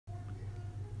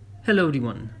Hello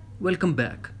everyone, welcome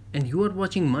back, and you are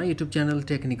watching my YouTube channel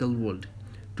Technical World.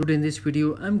 Today in this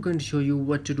video I'm going to show you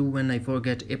what to do when I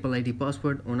forget Apple ID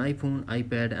password on iPhone,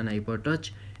 iPad and iPod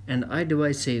Touch and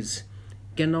iDevice says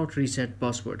cannot reset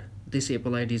password. This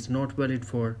Apple ID is not valid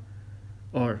for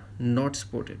or not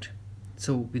supported.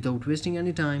 So without wasting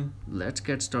any time, let's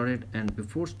get started, and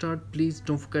before start please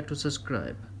don't forget to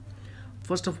subscribe.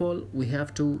 First of all, we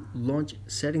have to launch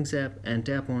Settings app and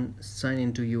tap on sign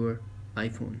into your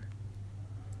iPhone.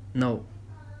 Now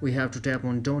we have to tap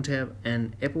on don't have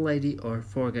an Apple ID or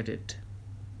forget it.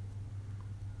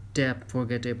 Tap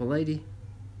forget Apple ID.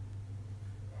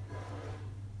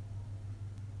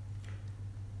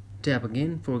 Tap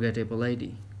again forget Apple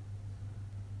ID.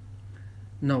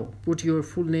 Now put your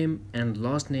full name and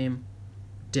last name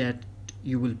that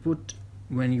you will put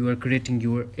when you are creating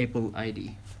your Apple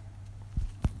ID.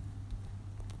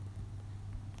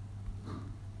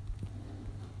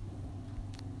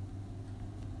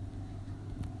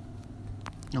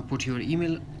 Now put your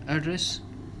email address.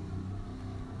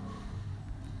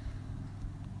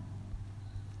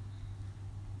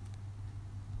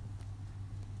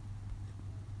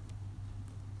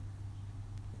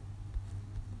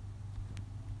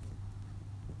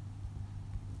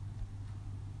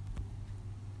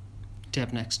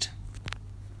 Tap next.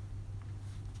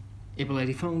 Apple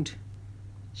ID found.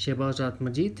 Shehbaz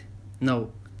Majid. Now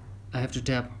I have to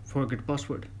tap forget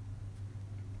password.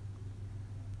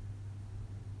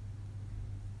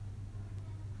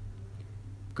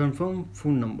 Confirm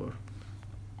phone number.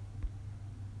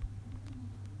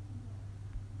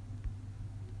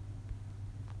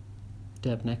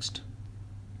 Tap next.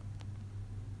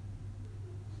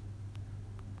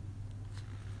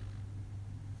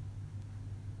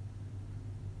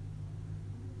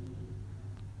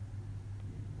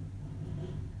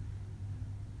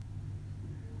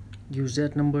 Use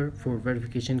that number for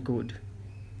verification code.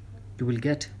 You will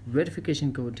get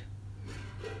verification code.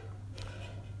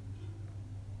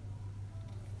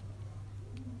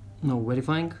 Now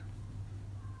verifying.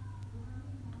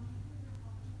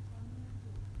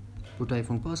 Put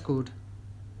iPhone passcode.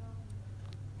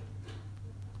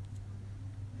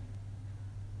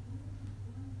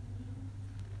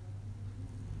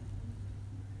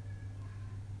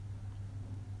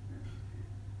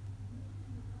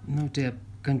 Now tap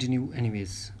continue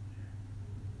anyways.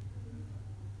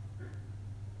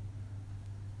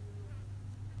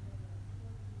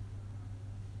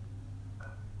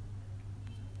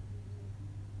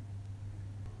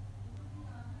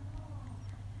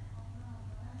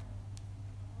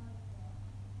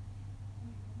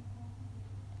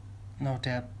 Now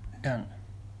tap done.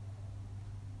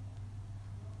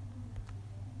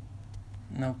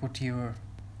 Now put your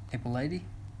Apple ID.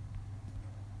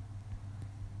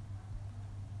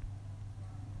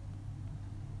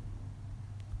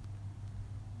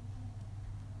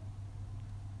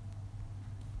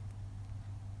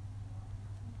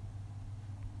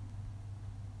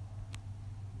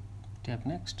 Tap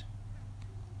next.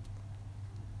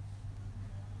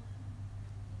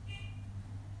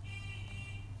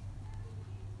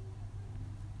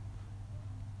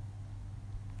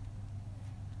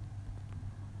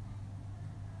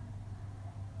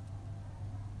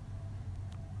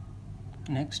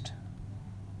 Next.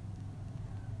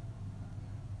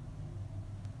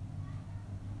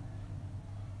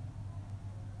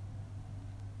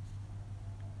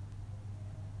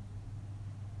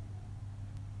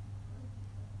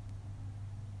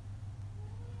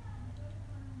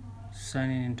 Sign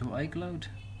in into iCloud.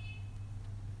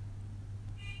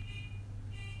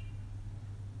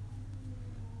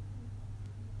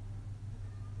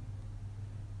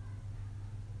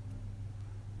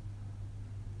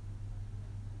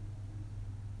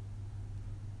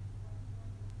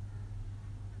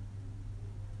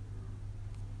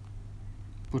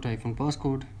 Put iPhone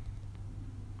passcode.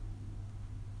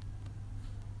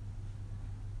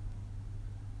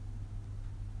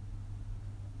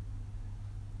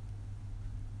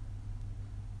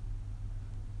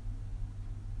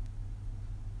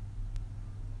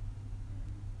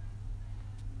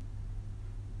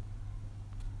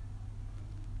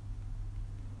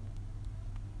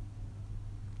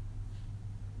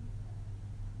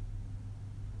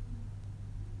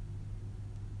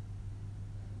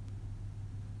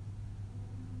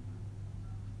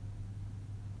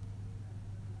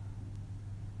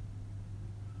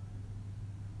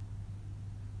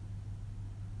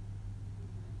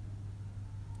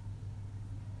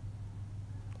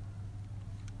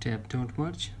 Tap don't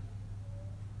merge.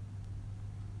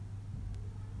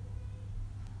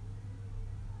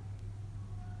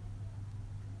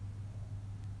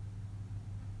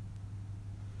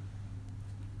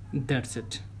 That's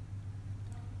it.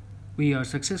 We are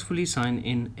successfully signed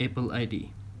in Apple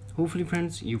ID. Hopefully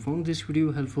friends, you found this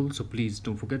video helpful, so please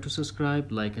don't forget to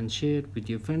subscribe, like and share it with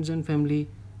your friends and family.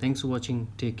 Thanks for watching.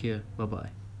 Take care. Bye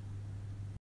bye.